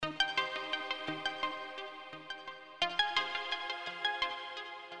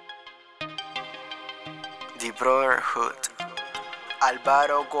The Brotherhood,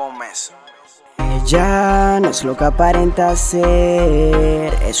 Alvaro Gómez. Ella no es lo que aparenta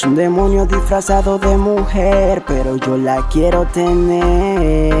ser, es un demonio disfrazado de mujer, pero yo la quiero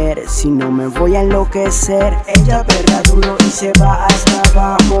tener, si no me voy a enloquecer. Ella perra duro y se va hasta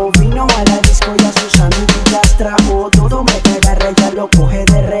abajo, vino a la disco y a sus amiguitas trajo, todo me agarra, ella lo coge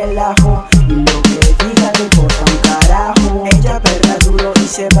de relajo, y lo que diga le importa un carajo. Ella perra duro y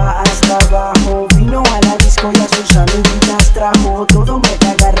se va hasta abajo, vino a la disco y a sus amiguitas trajo, todo me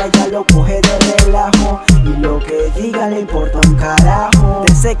agarra, ella lo coge de relajo, y lo que diga le importa un carajo.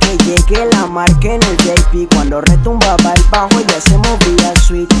 Desde que llegué la marqué en el JP, cuando retumbaba el bajo ella se movía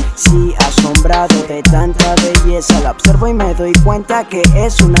sweet. Sí, asombrado de tanta belleza, la observo y me doy cuenta que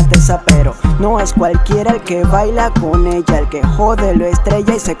es una tesa, pero no es cualquiera el que baila con ella, el que jode lo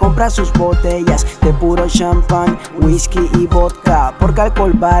estrella y se compra sus botellas de puro champán, whisky y vodka, porque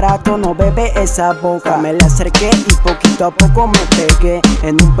alcohol barato no bebe esa boca. Me la acerqué y poquito a poco me pegué,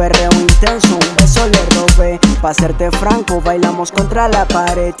 en un perreo intenso un beso le robé. Pa' serte franco bailamos contra la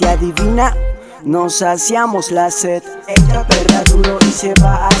pared y adivina, nos saciamos la sed. Ella perra duro y se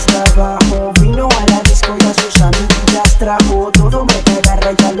va hasta abajo, vino a la disco y a sus amiguitas trajo, todo me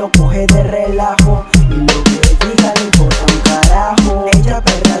agarra, ella lo coge de relajo, y lo que diga le importa un carajo. Ella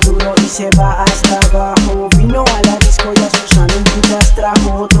perra duro y se va hasta abajo, vino a la disco y a sus amiguitas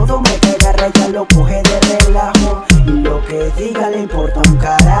trajo, todo me agarra, ella lo coge de relajo, y lo que diga le importa un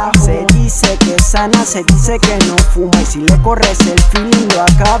carajo. Se dice que sana, se dice que no fuma, y si le corres el feeling lo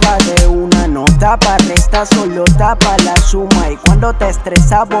acaba de una. No tapa, resta, solo tapa la suma, y cuando te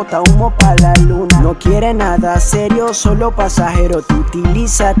estresa bota humo pa' la luna. No quiere nada serio, solo pasajero, te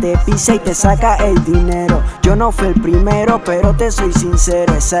utiliza, te pisa y te saca el dinero. Yo no fui el primero, pero te soy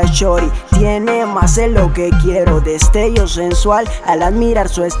sincero, esa shorty tiene más de lo que quiero. Destello sensual al admirar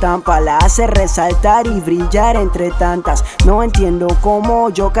su estampa, la hace resaltar y brillar entre tantas. No entiendo cómo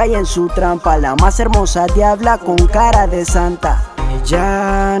yo caí en su trampa, la más hermosa diabla con cara de santa.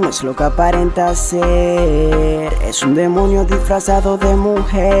 Ella no es lo que aparenta ser, es un demonio disfrazado de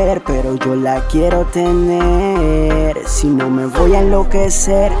mujer, pero yo la quiero tener, si no me voy a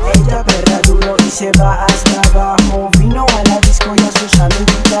enloquecer. Ella perra duro y se va hasta abajo, vino a la disco y a sus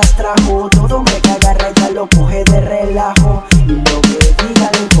amiguitas trajo, todo me agarra, ella lo coge de relajo, y lo que diga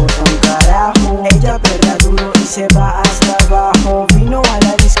le importa un carajo. Ella perra duro y se va hasta abajo, vino a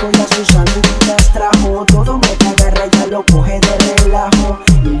la disco y a sus amiguitas trajo, todo me agarra, ella lo coge de relajo,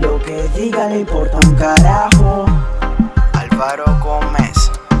 y lo que diga le importa un carajo.